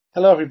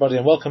Hello everybody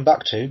and welcome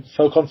back to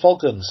Folk on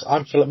Falcons.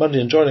 I'm Philip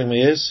Mundy and joining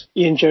me is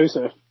Ian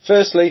Joseph.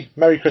 Firstly,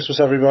 Merry Christmas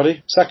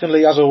everybody.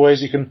 Secondly, as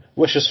always, you can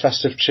wish us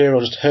festive cheer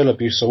or just hurl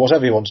abuse or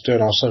whatever you want to do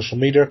on our social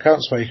media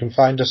accounts where you can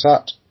find us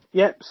at.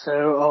 Yep, so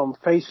on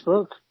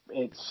Facebook,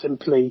 it's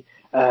simply,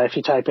 if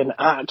you type in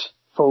at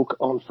Folk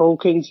on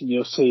Falcons,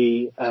 you'll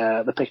see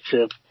the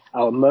picture of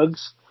our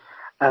mugs.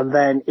 And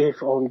then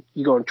if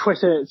you go on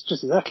Twitter, it's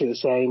just exactly the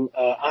same,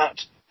 at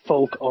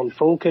Folk on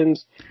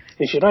Falcons.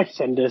 If you'd like to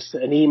send us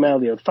an email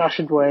the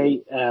old-fashioned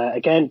way,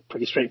 again,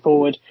 pretty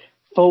straightforward,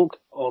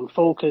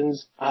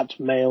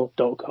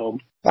 folkonfalcons@mail.com.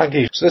 Thank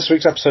you. So this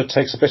week's episode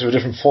takes a bit of a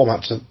different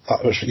format to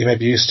that which you may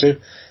be used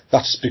to.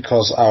 That's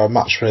because our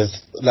match with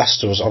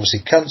Leicester was obviously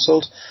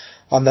cancelled,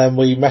 and then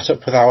we met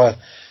up with our,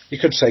 you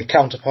could say,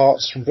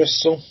 counterparts from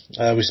Bristol.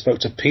 We spoke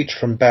to Pete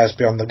from Bears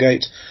Beyond the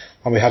Gate,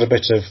 and we had a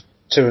bit of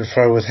to and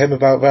fro with him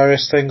about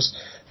various things,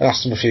 and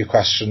asked him a few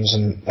questions,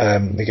 and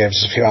he gave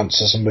us a few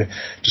answers, and we're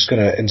just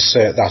going to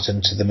insert that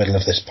into the middle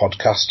of this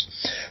podcast.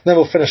 And then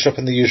we'll finish up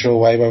in the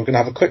usual way, where we're going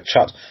to have a quick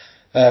chat.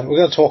 We're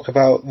going to talk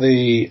about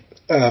the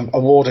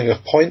awarding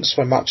of points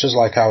when matches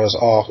like ours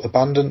are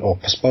abandoned or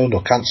postponed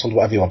or cancelled,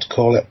 whatever you want to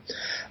call it.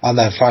 And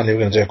then finally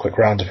we're going to do a quick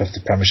roundup of the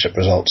Premiership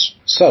results.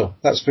 So,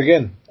 let's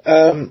begin.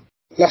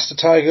 Leicester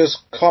Tigers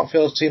can't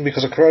field a team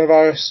because of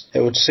coronavirus. It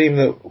would seem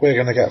that we're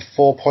going to get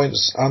 4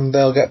 points and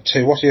they'll get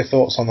 2. What are your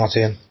thoughts on that,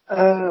 Ian?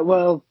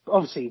 Well,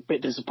 obviously a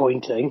bit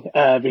disappointing,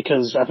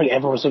 because I think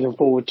everyone's looking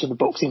forward to the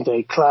Boxing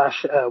Day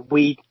clash.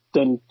 We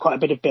done quite a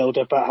bit of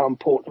build-up about how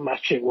important a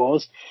match it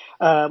was.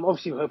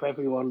 Obviously, we hope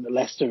everyone at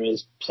Leicester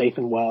is safe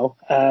and well.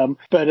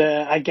 But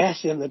I guess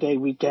at the end of the day,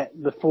 we get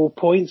the 4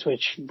 points,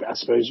 which I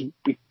suppose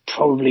we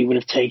probably would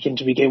have taken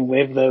to begin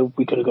with, though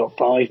we could have got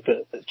 5,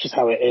 but that's just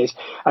how it is.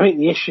 I think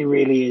the issue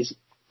really is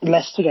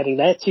Leicester getting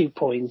their 2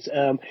 points.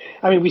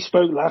 We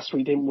spoke last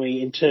week, didn't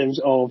we, in terms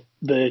of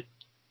the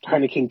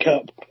Heineken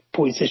Cup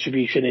points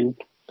distribution in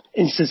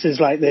instances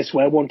like this,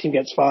 where one team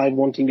gets 5,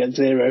 one team gets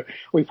 0.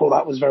 We thought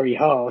that was very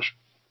harsh.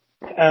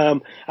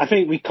 I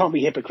think we can't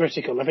be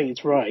hypocritical. I think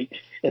it's right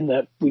in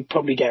that we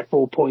probably get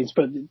 4 points,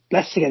 but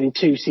Leicester getting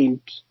 2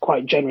 seems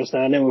quite generous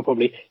now. I know we'll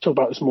probably talk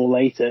about this more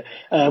later,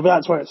 but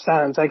that's where it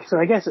stands. So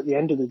I guess at the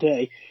end of the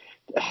day,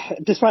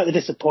 despite the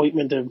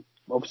disappointment of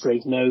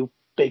obviously no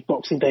big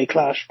Boxing Day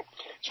clash,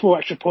 it's 4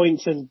 extra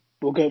points and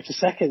we'll go up to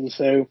second.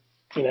 So,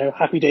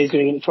 happy days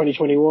going into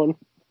 2021.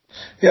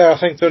 Yeah, I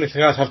think the only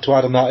thing I'd have to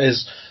add on that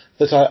is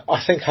that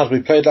I think had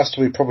we played Leicester,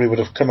 we probably would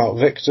have come out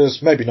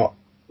victors. Maybe not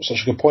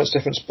such a good points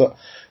difference, but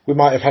we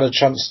might have had a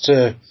chance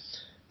to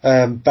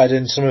bed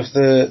in some of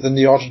the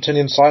new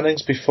Argentinian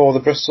signings before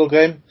the Bristol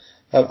game.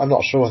 I'm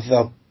not sure whether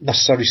they'll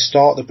necessarily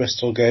start the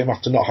Bristol game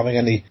after not having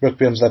any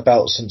rugby under their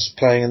belt since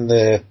playing in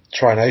the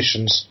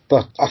Tri-Nations,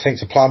 but I think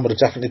the plan would have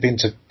definitely been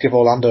to give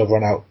Orlando a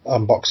run out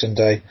on Boxing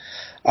Day,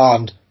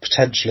 and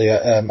potentially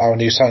our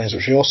new signings,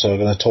 which we also are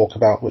going to talk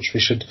about, which we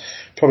should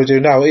probably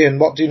do now. Ian,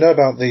 what do you know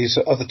about these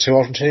other 2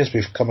 Argentinians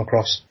we've come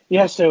across?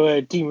 Yeah,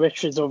 so Dean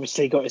Richards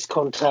obviously got his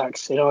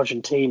contacts in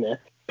Argentina,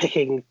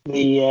 picking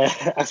the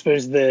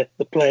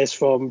players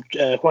from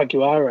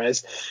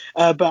Jaguares.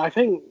 But I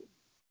think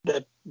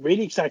the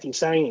really exciting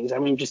signings,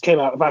 just came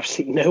out of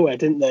absolutely nowhere,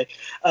 didn't they?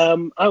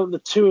 Out of the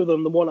 2 of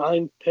them, the one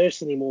I'm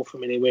personally more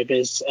familiar with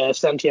is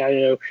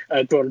Santiago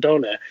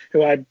Grondona,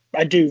 who I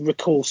do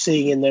recall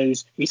seeing in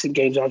those recent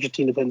games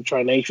Argentina playing the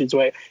Tri-Nations,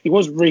 where he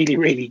was really,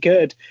 really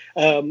good.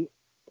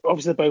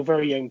 Obviously, they're both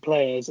very young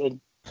players, and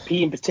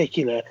Pete in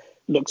particular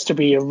looks to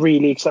be a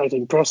really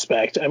exciting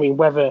prospect.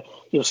 Whether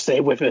he'll stay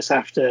with us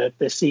after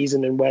this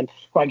season and when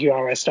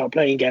Jaguares start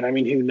playing again,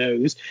 who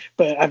knows?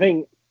 But I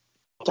think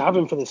to have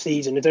him for the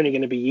season is only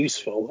going to be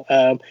useful.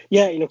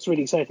 He looks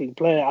really exciting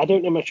player. I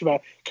don't know much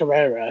about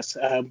Carreras,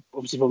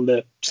 obviously from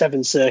the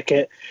 7th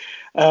Circuit.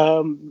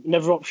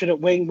 Another option at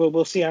wing,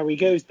 we'll see how he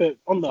goes. But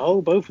on the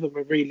whole, both of them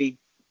are really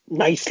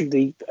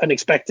nicely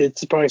unexpected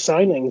surprise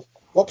signings.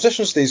 What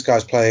positions do these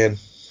guys play in?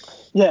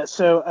 Yeah,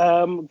 so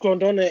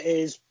Grondona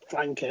is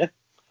flanker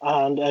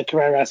and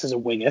Carreras is a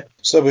winger.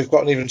 So we've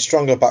got an even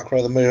stronger back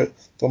row than we're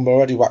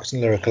already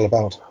waxing lyrical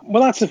about.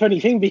 Well, that's the funny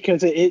thing,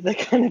 because they're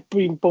kind of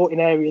being bought in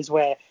areas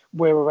where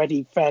we're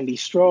already fairly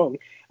strong.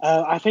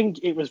 I think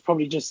it was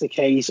probably just a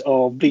case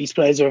of these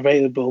players are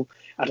available.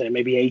 I don't know,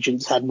 maybe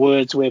agents had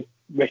words with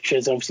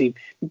Richards, obviously.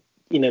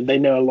 They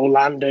know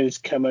Orlando's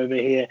come over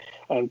here,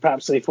 and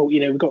perhaps they thought,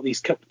 we've got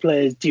these cup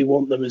players, do you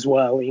want them as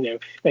well?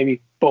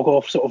 Maybe bog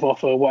off sort of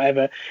offer or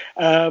whatever.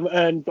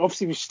 And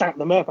obviously we've stacked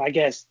them up. I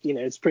guess,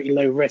 it's pretty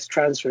low risk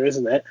transfer,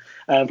 isn't it?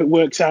 If it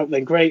works out,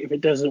 then great. If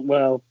it doesn't,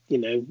 well,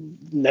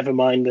 never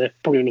mind. They're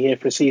probably only here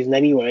for a season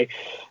anyway.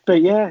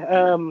 But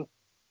yeah,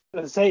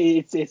 as I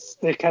say, it's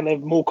the kind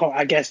of more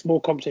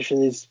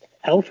competition is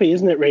healthy,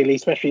 isn't it, really?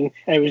 Especially in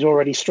areas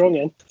already strong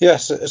in.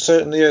 Yes, it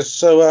certainly is.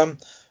 So,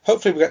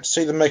 hopefully we get to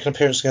see them make an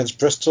appearance against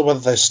Bristol.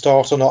 Whether they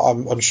start or not,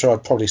 I'm unsure.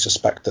 I'd probably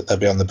suspect that they'll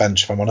be on the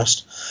bench, if I'm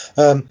honest.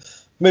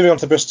 Moving on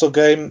to the Bristol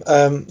game,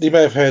 you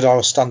may have heard our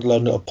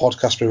standalone little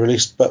podcast we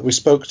released, but we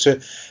spoke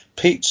to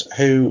Pete,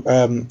 who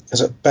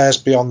is at Bears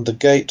Beyond the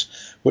Gate,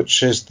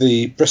 which is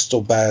the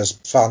Bristol Bears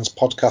fans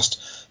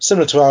podcast,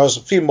 similar to ours.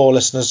 A few more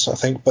listeners, I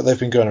think, but they've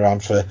been going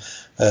around for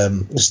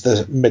this is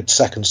the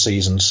mid-second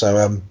season.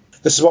 So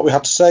this is what we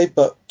had to say,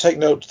 but take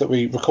note that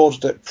we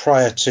recorded it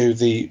prior to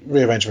the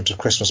rearrangement of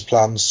Christmas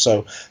plans,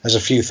 so there's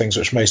a few things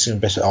which may seem a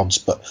bit at odds,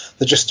 but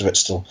the gist of it's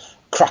still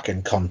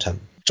cracking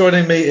content.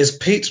 Joining me is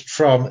Pete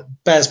from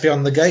Bears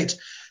Beyond the Gate.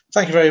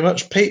 Thank you very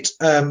much, Pete.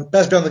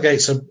 Bears Beyond the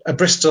Gate's a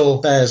Bristol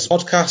Bears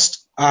podcast,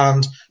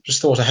 and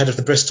just thought ahead of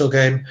the Bristol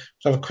game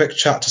to have a quick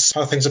chat to see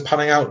how things are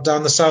panning out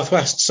down the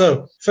southwest.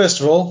 So, first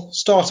of all,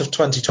 start of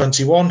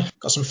 2021.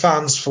 Got some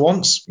fans for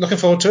once. Looking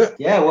forward to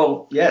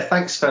it.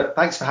 Thanks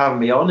for having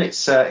me on.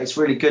 It's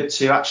really good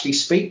to actually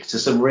speak to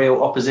some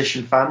real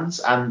opposition fans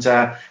and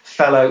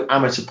fellow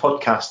amateur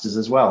podcasters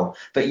as well.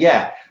 But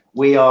yeah,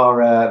 we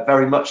are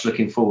very much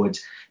looking forward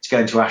to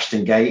going to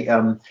Ashton Gate.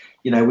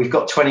 We've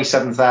got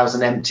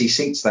 27,000 empty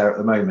seats there at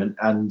the moment,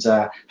 and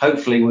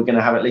hopefully we're going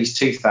to have at least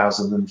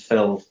 2,000 of them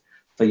filled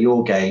for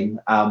your game.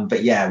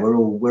 But yeah, we're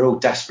all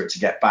desperate to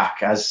get back,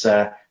 as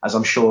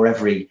I'm sure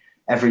every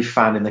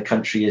fan in the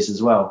country is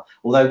as well.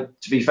 Although,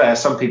 to be fair,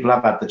 some people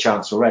have had the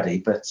chance already,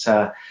 but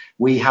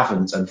we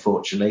haven't,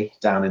 unfortunately,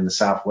 down in the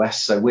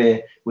southwest. So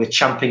we're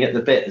champing at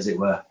the bit, as it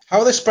were. How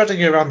are they spreading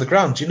you around the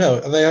ground? Do you know?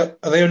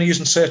 Are they only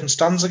using certain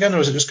stands again, or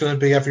is it just going to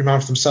be every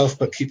man for themselves,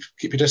 but keep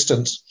your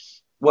distance?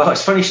 Well,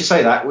 it's funny you should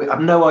say that. I have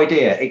no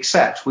idea,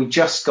 except we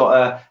just got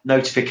a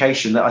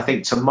notification that I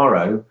think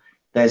tomorrow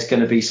there's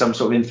going to be some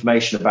sort of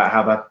information about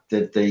how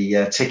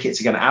the tickets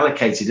are going to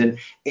allocated. And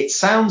it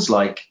sounds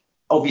like,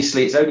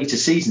 obviously it's only to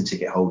season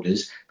ticket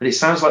holders, but it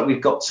sounds like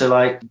we've got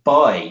to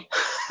buy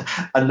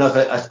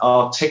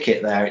our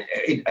ticket there.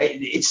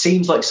 It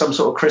seems like some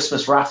sort of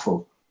Christmas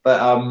raffle, but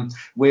I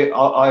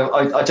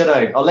don't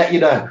know. I'll let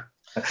you know.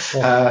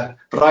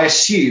 But I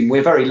assume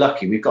we're very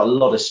lucky. We've got a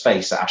lot of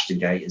space at Ashton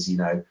Gate, as you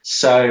know.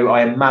 So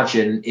I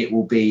imagine it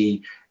will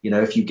be,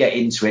 if you get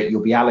into it,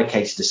 you'll be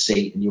allocated a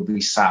seat and you'll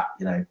be sat,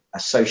 a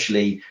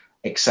socially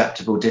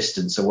acceptable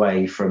distance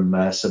away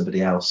from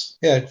somebody else.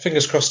 Yeah,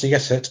 fingers crossed you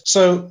get it.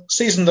 So,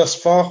 season thus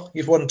far,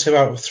 you've won 2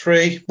 out of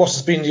 3. What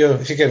has been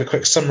if you gave a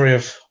quick summary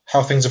of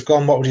how things have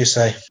gone, what would you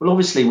say? Well,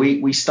 obviously,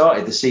 we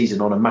started the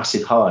season on a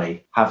massive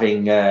high,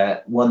 having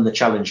won the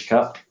Challenge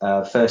Cup,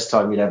 first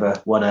time we'd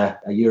ever won a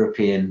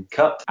European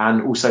Cup,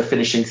 and also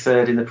finishing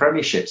third in the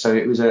Premiership. So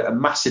it was a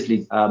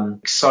massively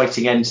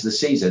exciting end to the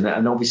season,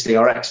 and obviously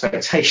our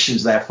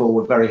expectations, therefore,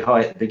 were very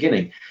high at the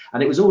beginning.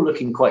 And it was all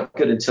looking quite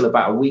good until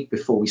about a week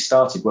before we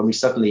started, when we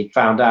suddenly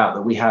found out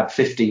that we had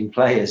 15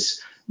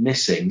 players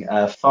missing.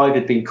 5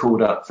 had been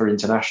called up for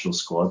international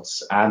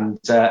squads, and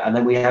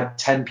then we had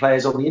 10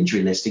 players on the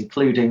injury list,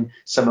 including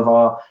some of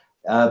our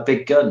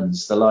big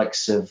guns, the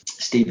likes of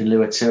Stephen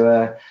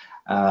Luatua,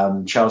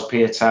 Charles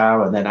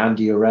Piatow, and then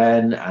Andy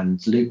Uren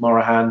and Luke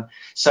Morahan.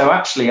 So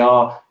actually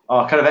our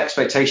kind of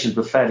expectations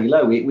were fairly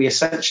low. We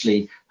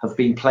essentially have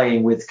been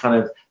playing with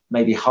kind of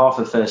maybe half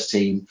a first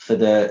team for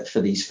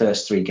these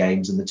first 3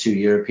 games and the 2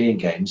 European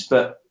games,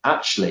 but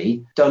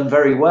actually done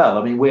very well.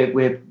 I mean,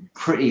 we're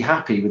pretty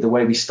happy with the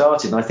way we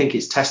started, and I think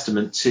it's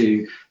testament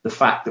to the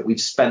fact that we've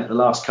spent the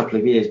last couple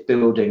of years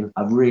building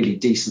a really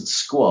decent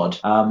squad,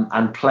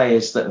 and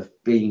players that have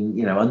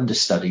been,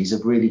 understudies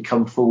have really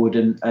come forward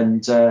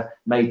and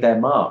made their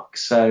mark.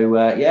 So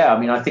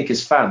I think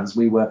as fans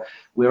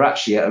we're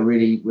actually at a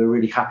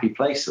really happy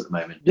place at the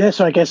moment. Yeah,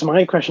 so I guess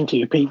my question to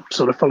you, Pete,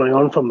 sort of following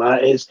on from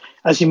that, is,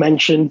 as you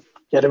mentioned,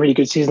 you had a really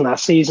good season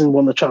last season,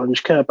 won the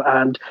Challenge Cup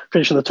and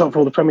finished in the top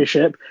 4 of the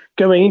Premiership.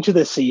 Going into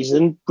this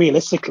season,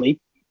 realistically,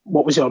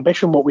 what was your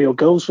ambition? What were your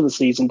goals for the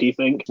season, do you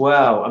think?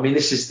 Well, I mean,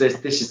 this is the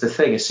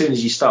thing. As soon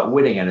as you start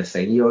winning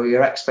anything,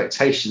 your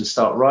expectations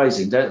start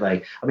rising, don't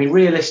they? I mean,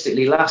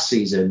 realistically, last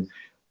season,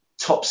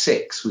 top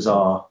 6 was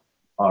our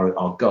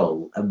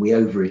goal, and we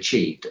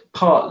overachieved.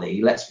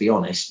 Partly, let's be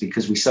honest,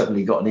 because we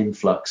suddenly got an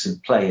influx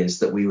of players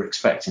that we were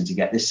expecting to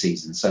get this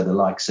season. So the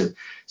likes of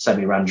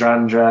Semi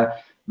Randrandra,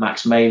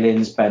 Max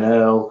Malins, Ben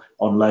Earl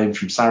on loan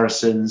from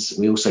Saracens.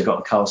 We also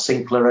got Carl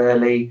Sinclair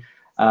early.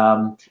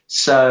 It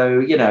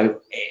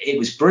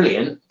was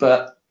brilliant,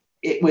 but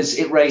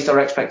it raised our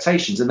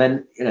expectations. And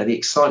then, the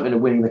excitement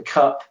of winning the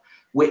cup,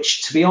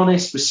 which, to be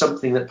honest, was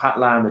something that Pat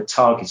Lam had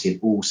targeted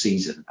all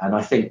season. And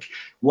I think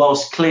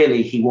whilst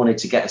clearly he wanted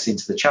to get us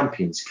into the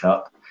Champions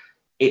Cup,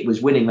 it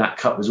was winning that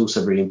cup was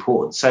also really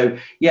important. So,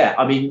 yeah,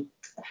 I mean,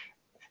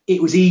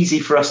 it was easy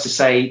for us to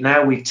say,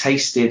 now we've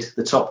tasted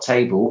the top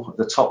table,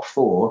 the top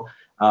 4,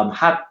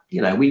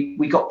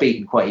 we got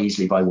beaten quite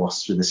easily by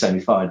Wasps in the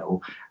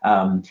semi-final,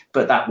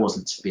 but that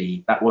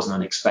wasn't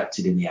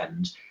unexpected in the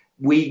end.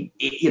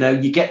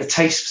 You get the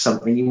taste for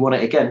something, you want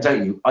it again,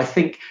 don't you? I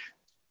think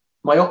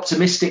my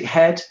optimistic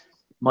head,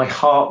 my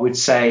heart would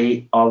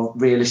say,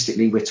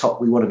 realistically,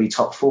 we want to be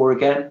top 4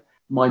 again.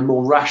 My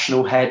more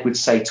rational head would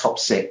say top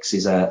 6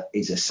 is a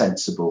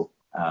sensible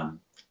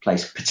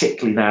place,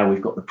 particularly now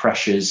we've got the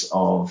pressures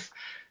of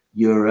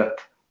Europe,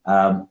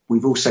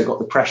 We've also got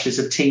the pressures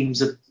of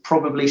teams are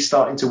probably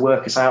starting to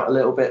work us out a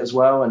little bit as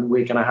well, and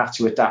we're going to have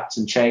to adapt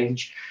and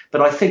change.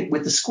 But I think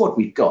with the squad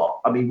we've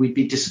got, I mean, we'd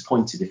be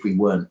disappointed if we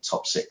weren't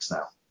top 6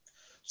 now.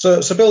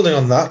 So building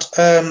on that,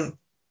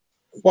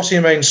 what are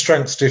your main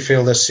strengths, do you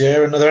feel, this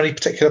year? And are there any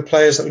particular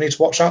players that we need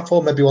to watch out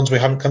for? Maybe ones we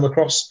haven't come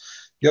across,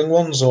 young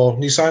ones or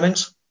new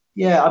signings?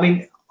 Yeah, I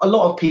mean, a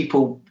lot of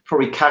people,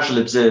 probably casual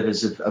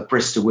observers of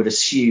Bristol, would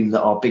assume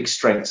that our big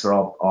strengths are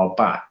our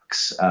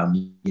backs.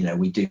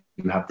 We do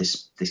have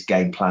this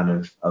game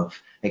plan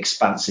of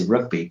expansive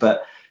rugby,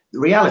 but the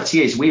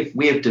reality is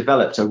we have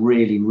developed a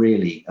really,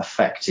 really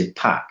effective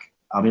pack.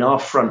 I mean, our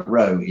front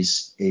row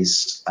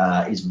is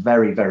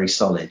very, very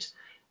solid.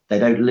 They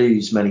don't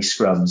lose many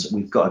scrums.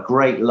 We've got a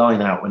great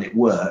line out when it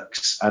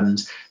works.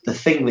 And the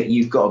thing that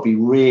you've got to be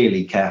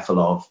really careful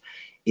of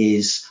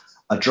is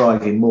a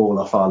driving maul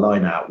off our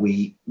line out.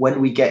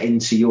 When we get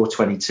into your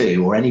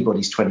 22 or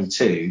anybody's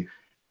 22,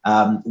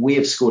 we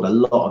have scored a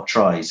lot of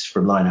tries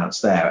from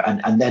lineouts there,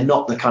 and they're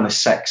not the kind of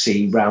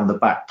sexy round the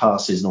back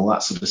passes and all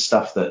that sort of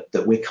stuff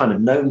that we're kind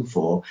of known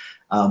for.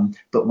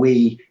 But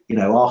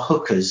our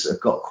hookers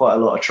have got quite a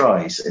lot of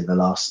tries in the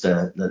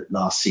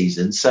last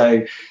season.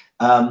 So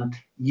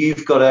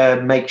you've got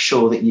to make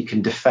sure that you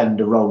can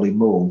defend a rolling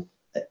maul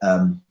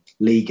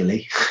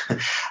legally,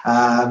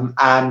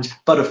 but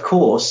of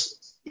course,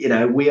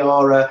 we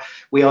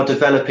are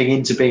developing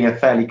into being a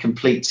fairly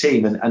complete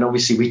team, and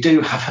obviously we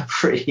do have a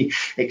pretty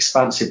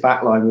expansive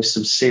backline with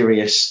some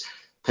serious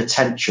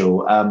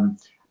potential. And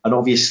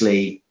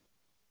obviously,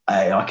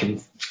 I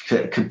can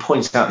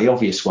point out the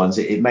obvious ones.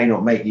 It may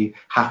not make you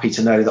happy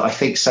to know that I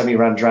think Semi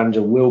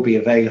Radradra will be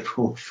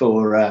available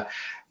for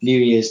New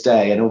Year's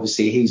Day, and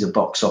obviously he's a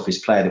box office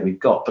player that we've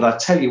got. But I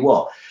tell you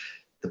what,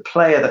 the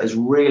player that has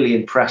really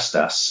impressed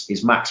us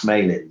is Max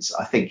Malins.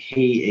 I think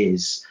he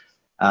is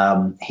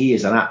an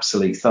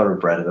absolute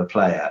thoroughbred of a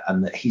player,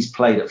 and that he's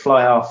played at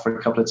fly half for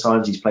a couple of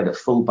times. He's played at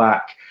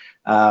fullback.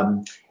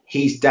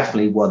 He's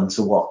definitely one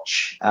to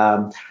watch.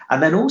 And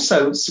then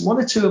also one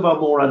or two of our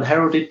more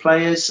unheralded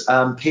players,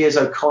 Piers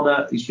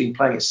O'Connor, who's been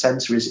playing at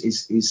centre,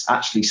 is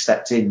actually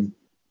stepped in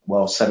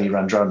while Semi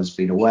Radradra has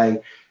been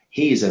away.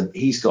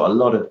 He's got a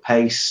lot of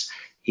pace.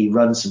 He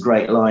runs some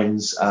great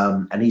lines,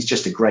 and he's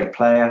just a great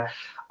player.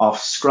 Our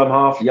scrum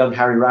half, young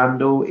Harry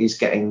Randall, is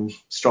getting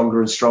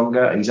stronger and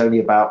stronger. He's only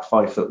about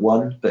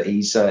 5'1", but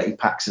he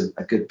packs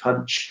a good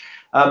punch.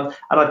 And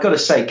I've got to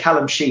say,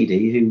 Callum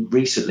Sheedy, who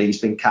recently has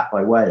been capped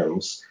by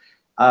Wales,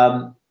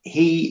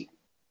 we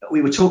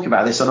were talking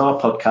about this on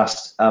our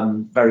podcast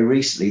very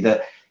recently,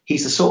 that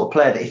he's the sort of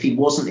player that if he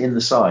wasn't in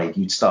the side,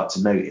 you'd start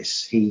to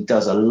notice. He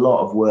does a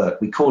lot of work.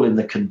 We call him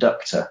the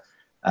conductor.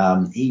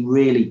 He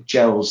really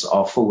gels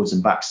our forwards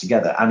and backs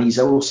together, and he's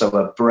also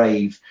a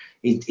brave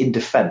in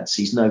defence.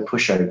 He's no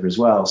pushover as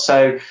well.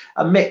 So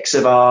a mix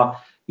of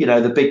our,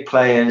 the big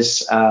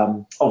players.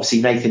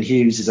 Obviously Nathan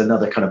Hughes is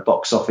another kind of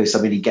box office. I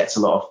mean, he gets a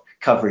lot of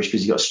coverage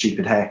because he's got a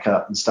stupid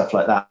haircut and stuff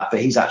like that,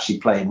 but he's actually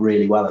playing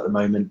really well at the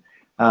moment.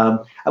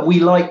 And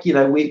we like,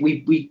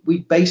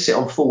 we base it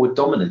on forward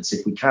dominance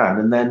if we can,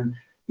 and then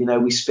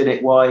we spin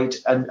it wide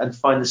and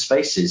find the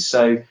spaces.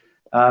 So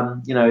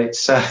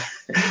it's a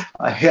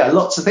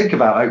lot to think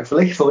about,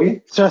 hopefully, for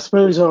you. So I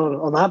suppose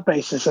on that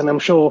basis, and I'm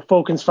sure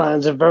Falcons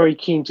fans are very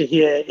keen to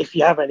hear, if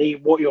you have any,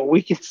 what your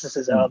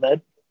weaknesses are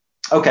then.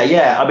 Okay,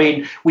 yeah. I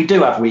mean, we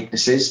do have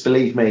weaknesses,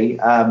 believe me.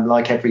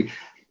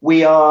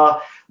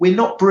 We're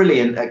not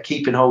brilliant at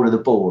keeping hold of the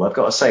ball. I've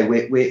got to say,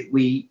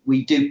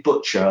 we do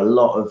butcher a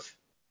lot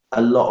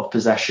of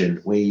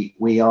possession.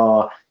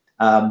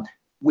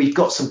 We've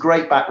got some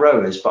great back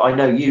rowers, but I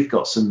know you've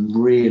got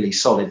some really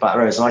solid back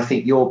rowers. And I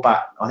think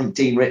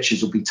Dean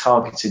Richards will be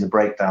targeting the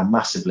breakdown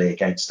massively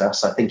against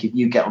us. I think if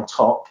you get on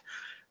top,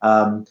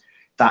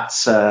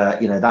 that's a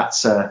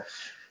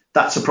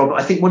problem.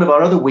 I think one of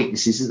our other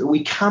weaknesses is that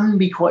we can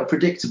be quite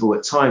predictable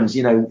at times.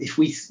 If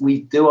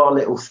we do our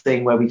little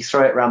thing where we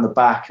throw it around the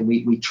back and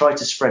we try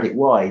to spread it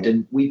wide,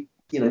 and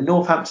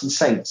Northampton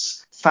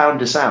Saints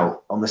found us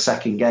out on the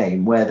second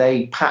game where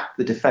they packed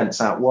the defence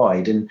out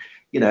wide, and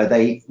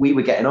we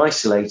were getting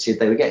isolated,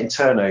 they were getting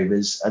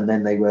turnovers, and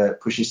then they were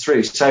pushing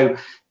through. So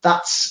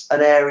that's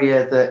an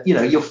area that,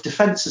 your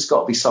defence has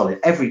got to be solid.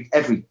 Every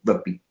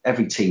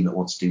team that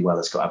wants to do well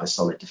has got to have a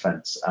solid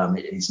defence.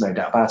 There's no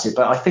doubt about it.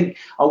 But I think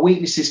our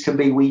weaknesses can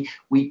be we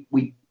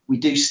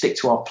do stick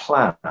to our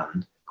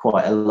plan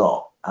quite a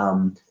lot.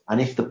 And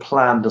if the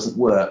plan doesn't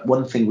work,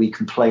 one thing we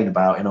complain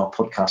about in our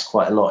podcast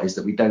quite a lot is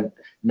that we don't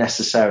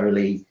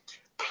necessarily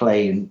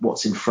play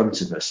what's in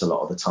front of us a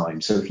lot of the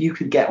time. So if you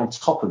can get on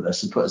top of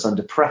us and put us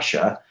under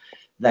pressure,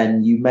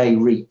 then you may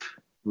reap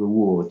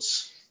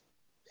rewards.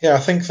 Yeah, I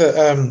think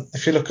that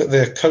if you look at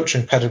the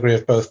coaching pedigree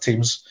of both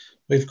teams,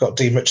 we've got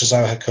Dean Richards,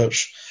 our head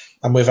coach,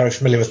 and we're very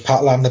familiar with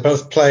Pat Lam. They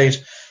both played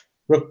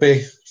rugby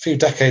a few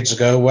decades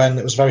ago when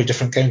it was a very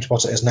different game to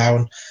what it is now,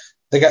 and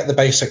they get the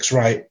basics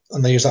right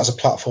and they use that as a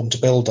platform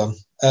to build on.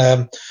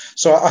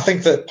 So I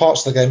think that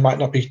parts of the game might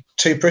not be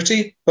too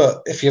pretty,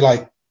 but if you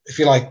like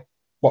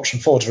watching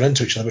forwards run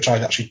into each other, which I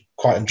actually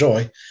quite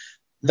enjoy,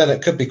 then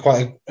it could be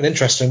quite an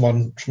interesting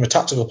one from a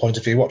tactical point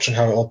of view, watching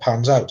how it all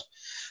pans out.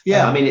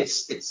 Yeah, I mean,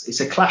 it's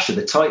a clash of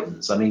the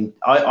titans. I mean,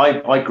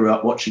 I grew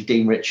up watching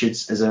Dean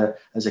Richards as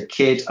a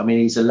kid. I mean,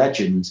 he's a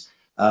legend,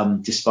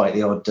 despite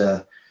the odd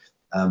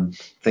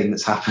thing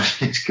that's happened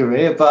in his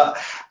career. But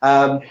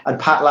and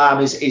Pat Lam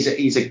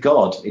he's a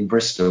god in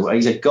Bristol.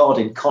 He's a god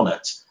in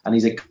Connacht, and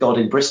he's a god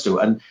in Bristol.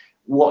 And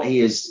what he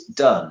has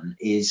done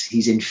is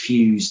he's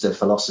infused a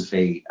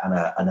philosophy and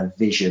a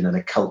vision and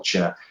a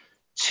culture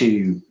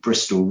to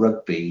Bristol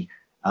rugby.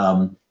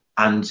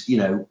 And, you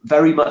know,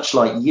 very much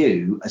like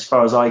you, as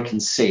far as I can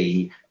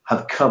see,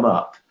 have come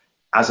up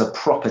as a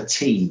proper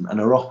team and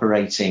are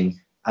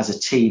operating as a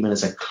team and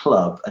as a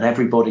club, and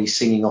everybody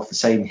singing off the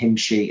same hymn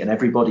sheet and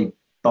everybody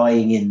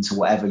buying into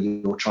whatever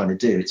you're trying to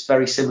do. It's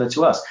very similar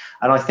to us.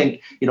 And I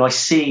think, you know, I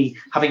see,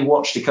 having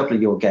watched a couple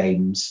of your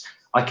games,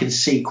 I can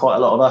see quite a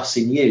lot of us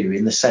in you,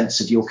 in the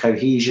sense of your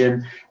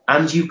cohesion.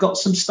 And you've got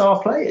some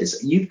star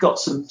players. You've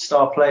got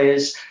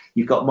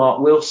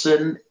Mark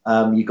Wilson,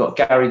 you've got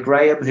Gary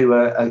Graham, who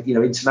are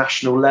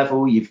international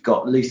level. You've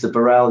got Luther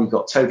Burrell, you've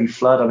got Toby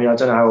Flood. I mean, I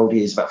don't know how old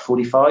he is, about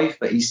 45,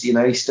 but he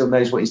still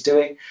knows what he's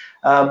doing.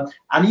 And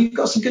you've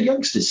got some good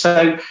youngsters.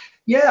 So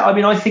yeah, I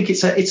mean, I think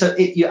it's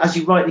as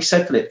you rightly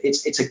said, Philip,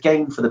 it's a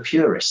game for the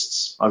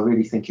purists. I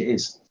really think it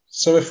is.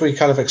 So if we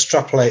kind of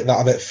extrapolate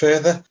that a bit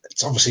further,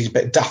 it's obviously a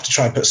bit daft to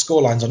try and put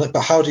scorelines on it,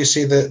 but how do you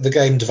see the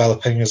game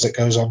developing as it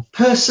goes on?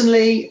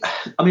 Personally,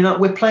 I mean,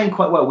 we're playing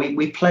quite well.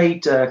 We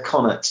played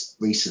Connacht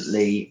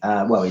recently.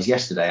 It was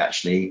yesterday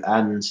actually,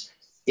 and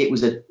it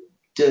was an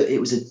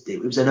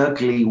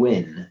ugly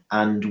win,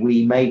 and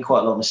we made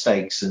quite a lot of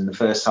mistakes in the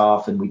first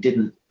half, and we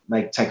didn't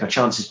take our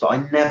chances. But I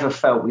never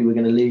felt we were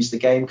going to lose the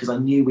game, because I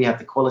knew we had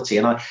the quality,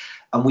 and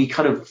we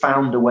kind of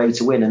found a way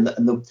to win. And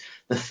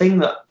the thing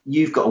that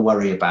you've got to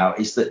worry about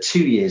is that 2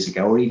 years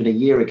ago, or even a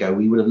year ago,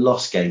 we would have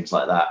lost games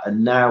like that.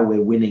 And now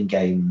we're winning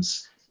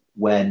games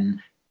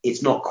when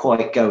it's not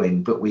quite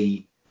going, but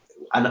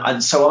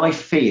and so I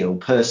feel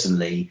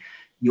personally,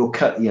 your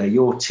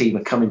team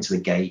are coming to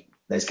the gate.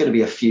 There's going to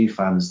be a few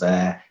fans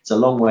there. It's a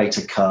long way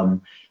to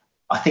come.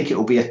 I think it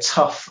will be a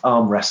tough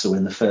arm wrestle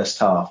in the first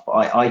half. But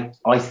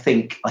I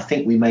think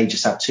we may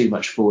just have too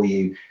much for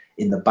you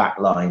in the back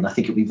line. I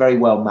think it'll be very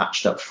well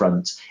matched up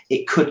front.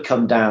 It could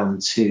come down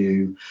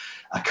to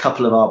a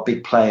couple of our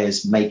big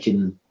players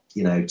making,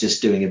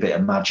 just doing a bit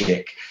of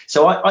magic.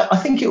 So I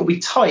think it will be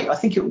tight. I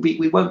think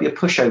we won't be a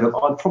pushover.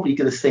 But I'm probably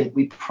going to think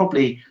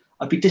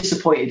I'd be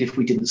disappointed if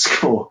we didn't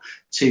score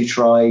 2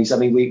 tries. I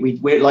mean,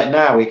 we're like,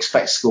 now we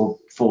expect to score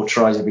 4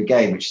 tries every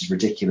game, which is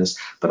ridiculous.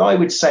 But I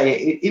would say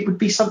it would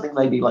be something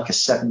maybe like a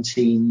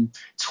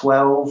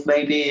 17-12,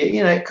 maybe.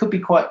 It could be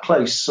quite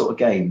close sort of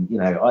game.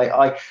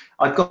 I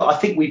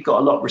think we've got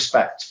a lot of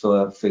respect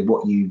for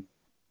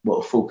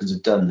what Falcons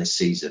have done this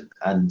season.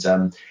 And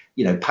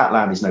Pat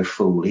Lam is no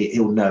fool.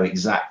 He'll know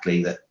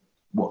exactly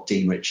what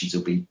Dean Richards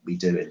will be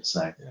doing.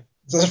 So. Yeah.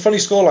 There's a funny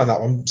scoreline, that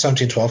one,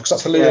 17-12, because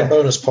that's the Lewin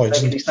bonus point.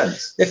 Doesn't make any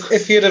sense.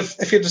 If you'd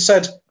have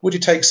said, would you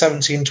take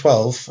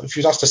 17-12, if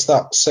you'd asked us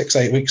that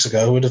 6-8 weeks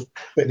ago, we'd have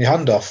bitten your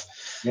hand off.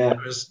 Yeah.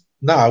 Whereas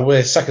now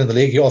we're second in the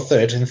league, you're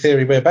third. In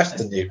theory, we're better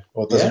than you.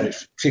 Or there's a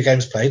few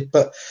games played,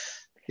 but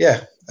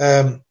yeah,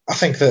 I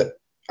think that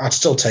I'd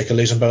still take a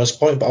losing bonus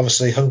point, but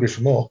obviously hungry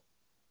for more.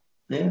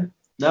 Yeah.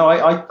 No,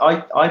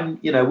 I'm.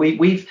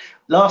 We've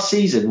last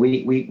season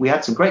we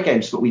had some great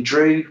games, but we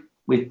drew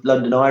with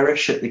London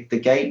Irish at the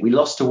gate. We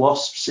lost to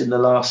Wasps in the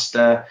last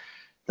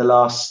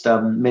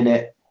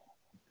minute.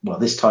 Well,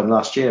 this time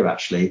last year,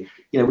 actually.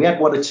 We had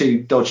 1 or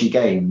 2 dodgy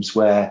games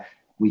where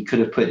we could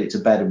have put it to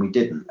bed and we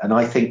didn't. And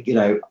I think,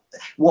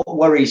 what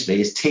worries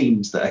me is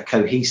teams that are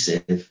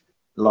cohesive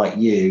like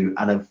you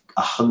and are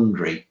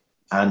hungry.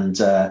 And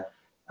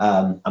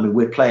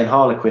we're playing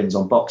Harlequins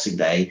on Boxing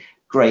Day.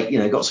 Great,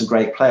 got some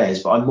great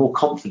players, but I'm more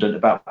confident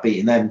about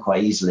beating them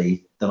quite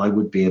easily than I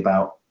would be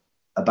about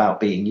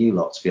beating you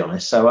lot, to be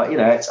honest. So,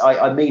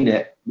 I mean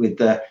it with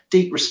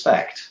deep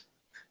respect,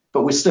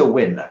 but we still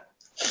win.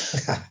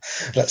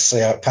 Let's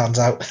see how it pans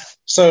out.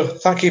 So,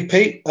 thank you,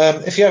 Pete.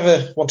 If you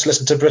ever want to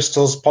listen to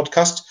Bristol's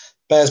podcast,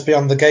 Bears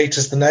Beyond the Gate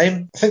is the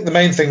name. I think the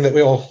main thing that we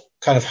all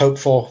kind of hope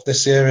for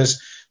this year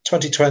is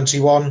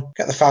 2021,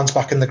 get the fans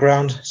back in the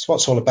ground. It's what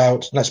it's all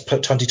about. Let's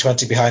put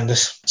 2020 behind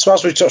us. So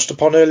as we touched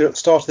upon earlier at the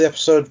start of the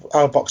episode,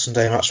 our Boxing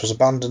Day match was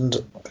abandoned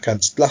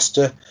against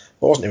Leicester. It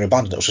wasn't even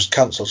abandoned, it was just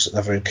cancelled, so it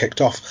never even kicked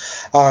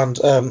off. And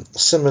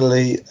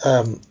similarly,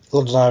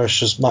 London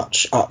Irish's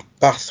match at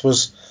Bath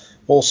was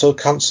also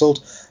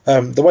cancelled.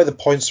 The way the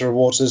points are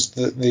awarded is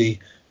that the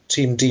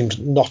team deemed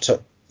not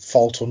at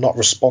fault or not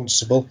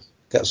responsible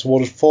gets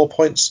awarded 4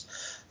 points,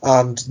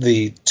 and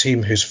the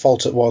team whose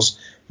fault it was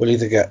will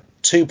either get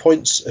 2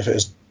 points if it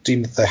is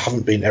deemed that they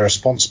haven't been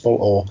irresponsible,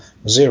 or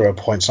 0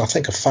 points. I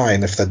think a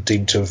fine if they're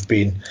deemed to have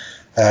been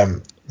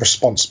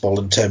responsible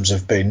in terms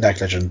of being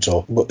negligent,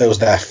 or it was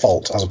their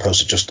fault as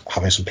opposed to just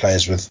having some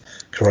players with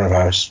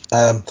coronavirus.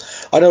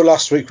 I know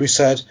last week we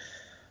said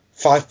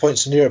 5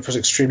 points in Europe was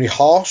extremely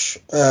harsh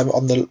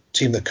on the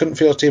team that couldn't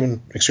field a team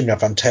and extremely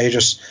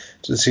advantageous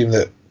to the team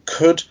that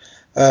could.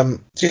 Do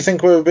you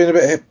think we're being a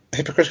bit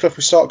hypocritical if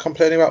we start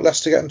complaining about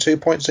Leicester getting 2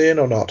 points in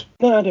or not?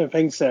 No, I don't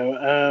think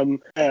so.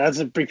 As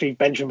I briefly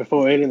mentioned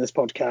before earlier in this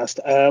podcast,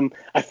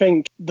 I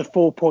think the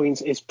 4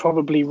 points is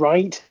probably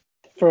right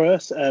for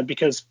us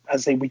because,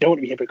 as I say, we don't want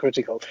to be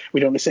hypocritical. We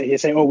don't want to sit here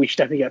and say, oh, we should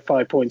definitely get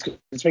 5 points, because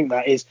I think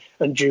that is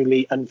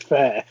unduly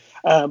unfair.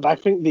 But I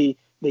think the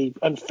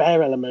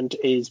unfair element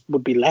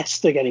would be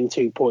Leicester getting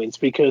 2 points,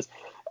 because,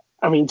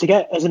 I mean, to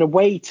get, as an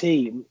away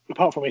team,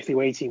 apart from if the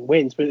away team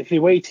wins, but if the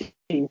away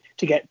team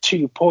to get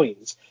 2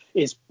 points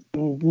is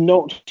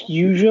not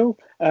usual.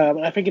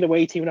 I think an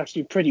away team would have to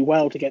do pretty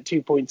well to get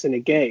 2 points in a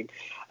game.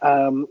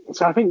 So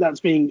I think that's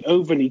being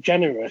overly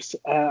generous.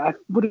 I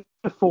would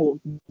have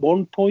thought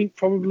 1 point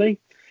probably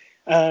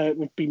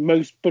would be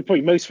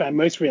probably most fair,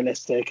 most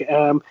realistic.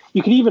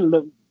 You could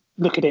even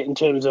look at it in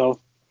terms of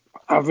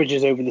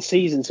averages over the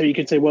season. So you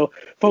could say, well,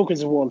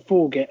 Falcons have won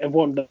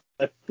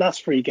the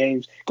last 3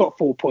 games, got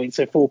 4 points,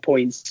 so 4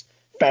 points,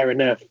 fair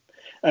enough.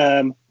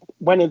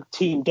 When a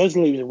team does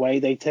lose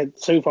away,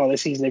 so far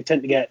this season they've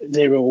tended to get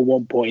 0 or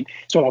 1 point.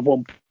 So I'll have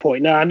 1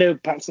 point. Now I know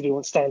perhaps they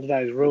want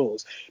standardised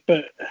rules,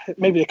 but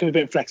maybe there could be a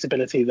bit of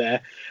flexibility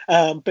there.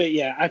 But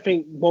yeah, I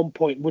think 1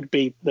 point would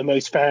be the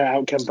most fair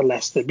outcome for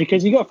Leicester,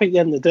 because you got to think at the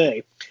end of the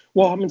day,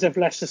 what happens if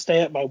Leicester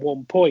stay up by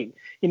 1 point?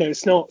 You know,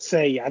 it's not,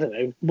 say, I don't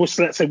know,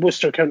 Worcester. Let's say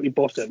Worcester are currently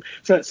bottom.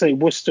 So let's say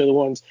Worcester are the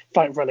ones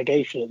fighting for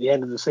relegation at the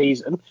end of the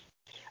season.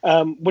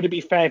 Would it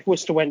be fair if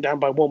Worcester went down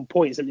by 1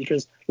 point simply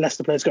because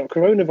Leicester players got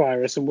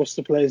coronavirus and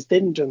Worcester players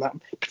didn't in that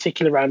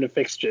particular round of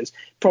fixtures?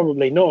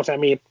 Probably not. I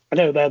mean, I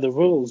know they're the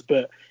rules,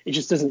 but it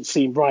just doesn't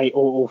seem right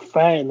or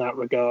fair in that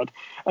regard.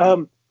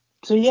 So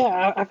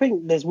yeah, I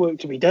think there's work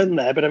to be done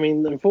there, but I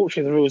mean,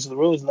 unfortunately, the rules are the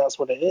rules, and that's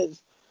what it is.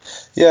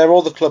 Yeah,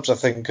 all the clubs, I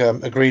think,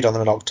 agreed on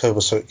them in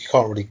October, so you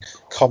can't really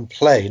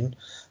complain.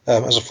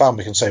 As a fan,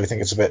 we can say we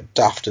think it's a bit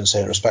daft in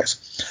certain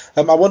respects.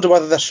 I wonder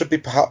whether there should be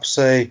perhaps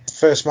a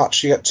first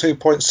match you get 2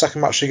 points,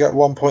 second match you get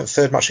 1 point,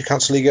 third match you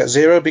cancel, you get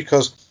 0,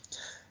 because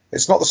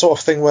it's not the sort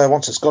of thing where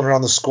once it's gone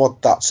around the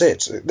squad, that's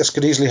it. This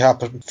could easily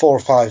happen 4 or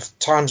 5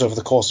 times over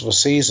the course of a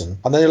season,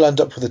 and then you'll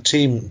end up with a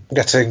team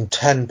getting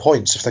 10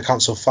 points if they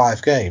cancel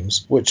 5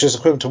 games, which is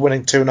equivalent to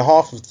winning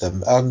 2.5 of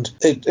them. And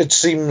it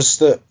seems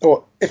that,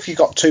 or if you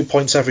got 2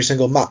 points every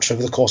single match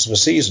over the course of a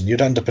season,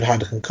 you'd end up in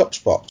Heineken Cup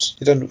spots.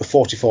 You'd end up with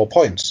 44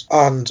 points.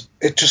 And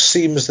it just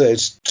seems that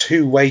it's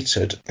too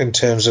weighted in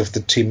terms of the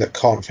team that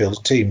can't field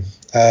a team.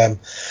 And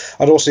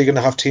also you're going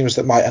to have teams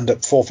that might end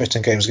up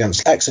forfeiting games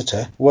against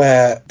Exeter,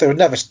 where they would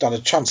never stand a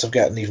chance of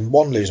getting even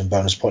 1 losing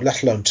bonus point,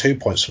 let alone 2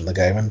 points from the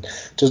game. And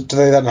do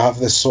they then have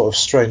this sort of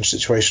strange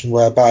situation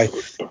whereby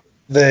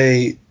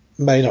they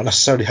may not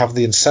necessarily have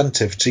the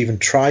incentive to even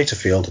try to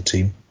field a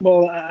team?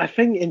 Well, I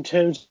think in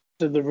terms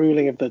of the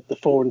ruling of the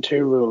 4 and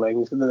 2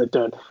 rulings that they've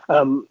done,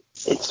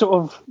 it's sort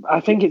of, I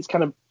think it's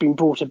kind of been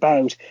brought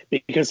about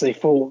because they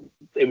thought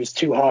it was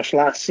too harsh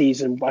last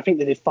season. I think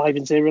they did 5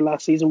 and 0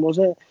 last season, was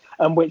it?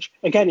 Which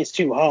again is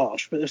too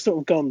harsh, but they've sort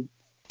of gone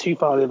too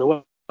far the other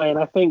way. And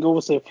I think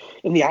also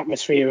in the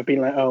atmosphere of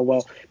being like, oh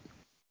well,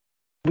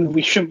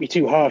 we shouldn't be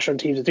too harsh on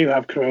teams that do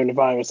have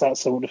coronavirus, that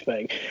sort of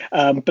thing.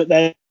 But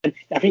then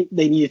I think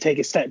they need to take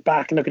a step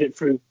back and look at it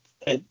through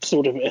a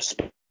sort of a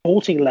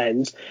sporting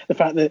lens. The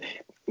fact that,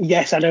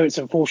 yes, I know it's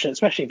unfortunate,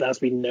 especially if there's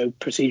been no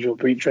procedural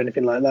breach or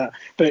anything like that.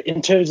 But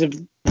in terms of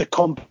the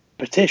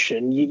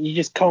competition, you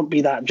just can't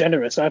be that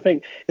generous. So I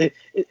think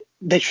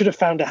they should have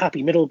found a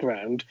happy middle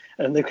ground,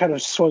 and they've kind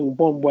of swung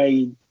one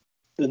way,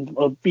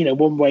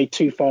 one way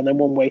too far, and then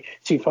one way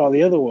too far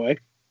the other way.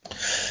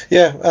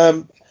 Yeah,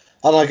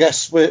 and I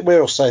guess we're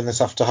all saying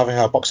this after having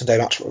our Boxing Day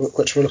match,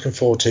 which we're looking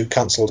forward to,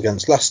 cancelled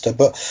against Leicester.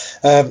 But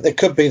it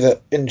could be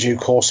that in due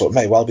course, or it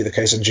may well be the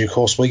case in due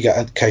course, we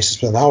get cases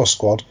within our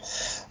squad,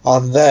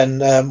 and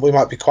then we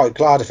might be quite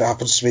glad if it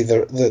happens to be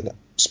the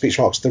speech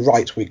marks the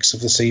right weeks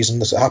of the season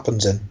that it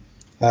happens in.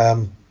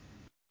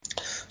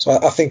 So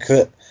I think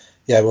that,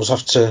 yeah, we'll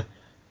have to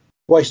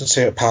wait and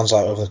see how it pans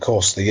out over the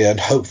course of the year, and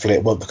hopefully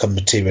it won't become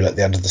material at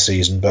the end of the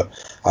season. But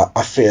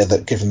I fear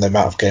that given the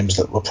amount of games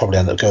that will probably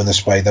end up going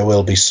this way, there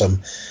will be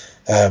some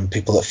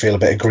people that feel a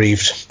bit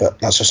aggrieved,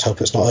 but let's just hope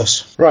it's not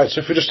us. Right,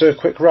 so if we just do a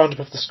quick roundup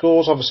of the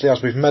scores, obviously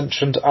as we've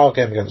mentioned, our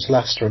game against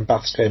Leicester and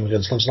Bath's game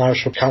against London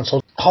Irish were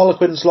cancelled.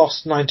 Harlequins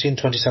lost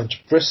 19-27 to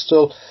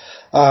Bristol,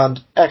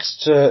 and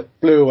Exeter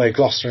blew away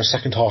Gloucester in a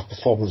second half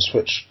performance,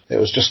 which it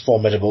was just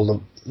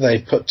formidable. They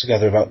put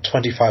together about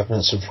 25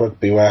 minutes of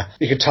rugby where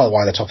you could tell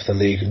why they're top of the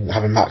league and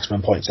having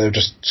maximum points. They were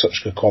just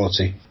such good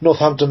quality.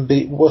 Northampton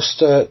beat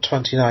Worcester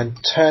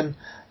 29-10,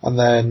 and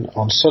then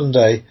on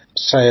Sunday,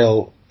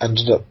 Sale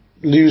ended up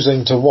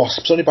losing to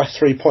Wasps only by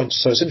 3 points.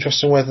 So it's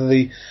interesting whether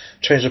the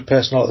change of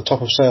personnel at the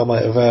top of Sale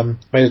might have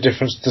made a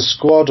difference to the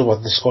squad, or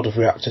whether the squad have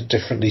reacted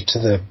differently to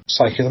the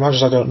psyche of the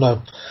managers. I don't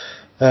know.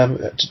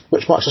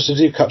 Which matches did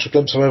you catch a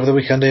glimpse of over the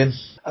weekend, Ian?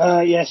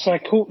 Yes, I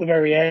caught the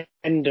very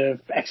end of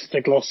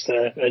Exeter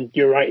Gloucester, and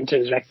you're right in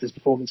terms of Exeter's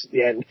performance at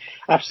the end.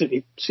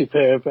 Absolutely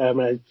superb,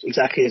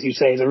 exactly as you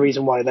say, the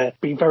reason why they're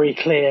being very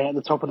clear at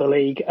the top of the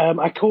league.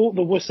 I caught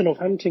the Worcester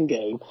Northampton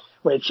game,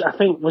 which I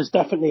think was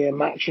definitely a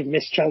match of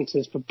missed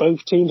chances for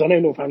both teams. I know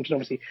Northampton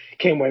obviously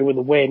came away with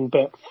a win,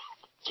 but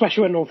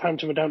especially when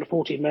Northampton were down to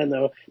 14 men,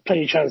 there were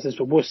plenty of chances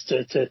for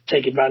Worcester to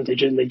take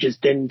advantage, and they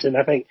just didn't. And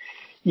I think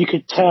you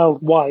could tell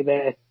why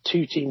they're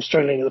two teams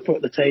struggling at the foot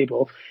of the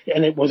table.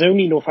 And it was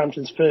only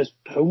Northampton's first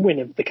home win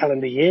of the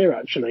calendar year,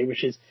 actually,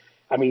 which is,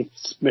 I mean,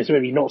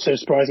 maybe not so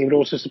surprising, but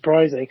also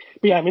surprising.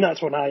 But yeah, I mean,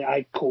 that's what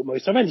I caught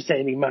most of.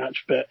 Entertaining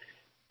match, but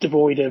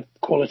devoid of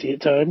quality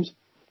at times.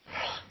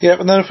 Yeah,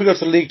 and then if we go to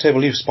the league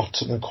table, you've spotted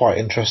something quite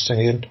interesting,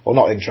 Ian. Well,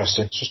 not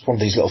interesting, it's just one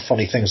of these little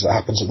funny things that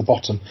happens at the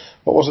bottom.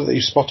 What was it that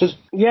you spotted?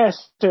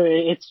 Yes, so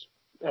it's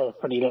a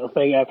funny little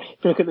thing. If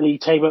you look at the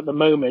league table at the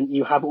moment,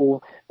 you have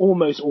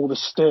almost all the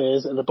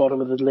stirs at the bottom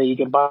of the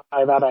league, and by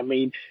that I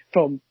mean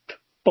from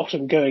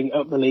bottom going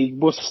up the league,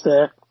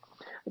 Worcester,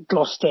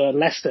 Gloucester,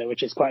 Leicester,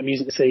 which is quite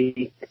amusing to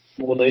see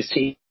all those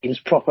teams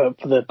prop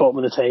up for the bottom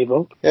of the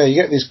table. Yeah, you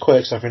get these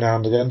quirks every now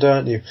and again,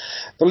 don't you?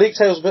 The league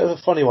table's a bit of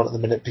a funny one at the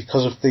minute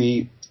because of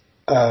the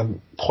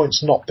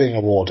points not being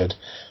awarded.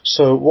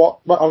 So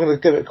I'm going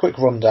to give it a quick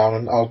rundown,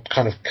 and I'll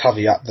kind of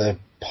caveat the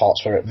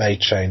parts where it may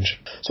change.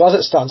 So as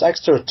it stands,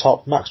 Exeter are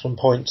top, maximum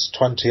points,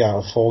 20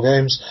 out of 4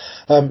 games.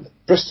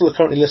 Bristol are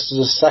currently listed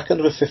as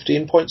second with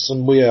 15 points,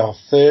 and we are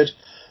third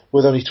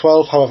with only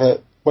 12.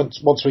 However,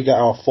 once we get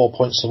our 4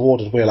 points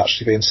awarded, we'll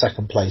actually be in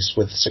second place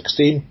with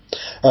 16.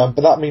 But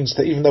that means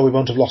that even though we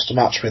won't have lost a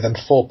match, we're then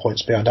 4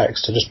 points behind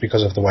Exeter just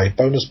because of the way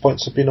bonus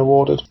points have been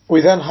awarded.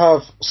 We then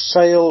have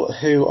Sale,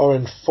 who are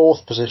in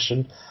 4th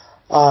position,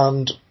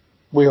 and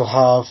we'll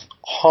have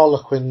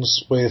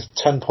Harlequins with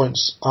 10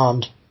 points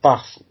and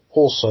Bath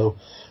also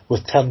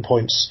with 10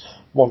 points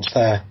once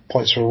their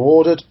points are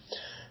awarded.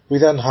 We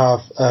then have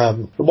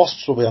the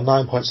Wasps will be on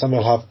 9 points, then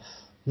we'll have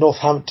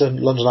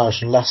Northampton, London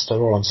Irish and Leicester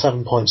all on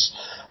 7 points.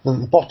 And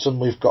then at the bottom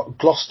we've got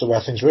Gloucester,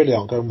 where things really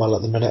aren't going well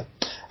at the minute,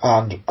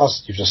 and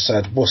as you just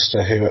said,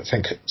 Worcester, who I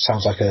think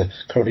sounds like a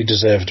currently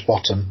deserved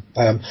bottom.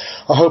 I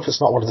hope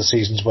it's not one of the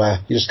seasons where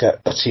you just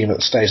get a team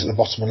that stays at the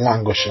bottom and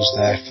languishes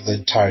there for the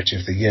entirety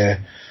of the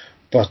year.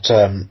 But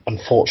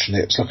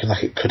unfortunately, it's looking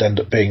like it could end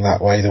up being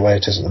that way, the way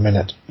it is at the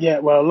minute. Yeah,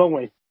 well, a long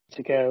way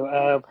to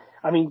go.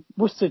 I mean,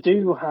 Worcester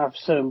do have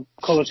some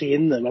quality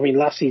in them. I mean,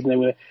 last season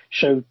they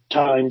showed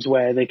times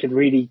where they could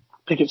really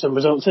pick up some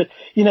results. So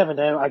you never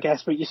know, I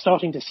guess, but you're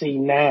starting to see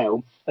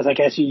now, as I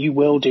guess you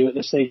will do at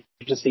this stage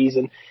of the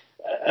season,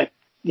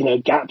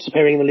 gaps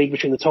appearing in the league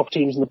between the top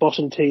teams and the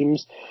bottom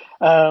teams.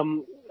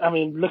 I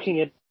mean,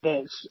 looking at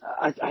this,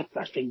 I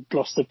think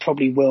Gloucester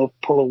probably will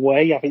pull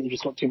away. I think they've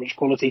just got too much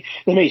quality.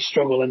 They may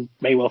struggle and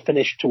may well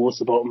finish towards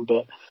the bottom,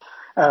 but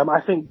I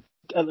think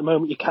at the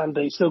moment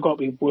it's still got to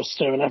be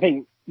Worcester, and I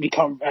think you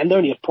can't, and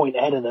only a point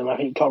ahead of them, I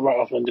think you can't write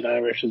off London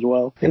Irish as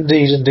well.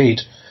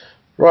 Indeed.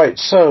 Right,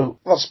 so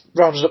that's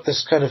rounded up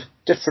this kind of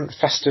different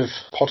festive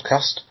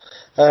podcast.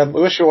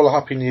 We wish you all a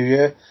happy new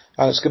year,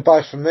 and it's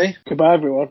goodbye from me. Goodbye, everyone.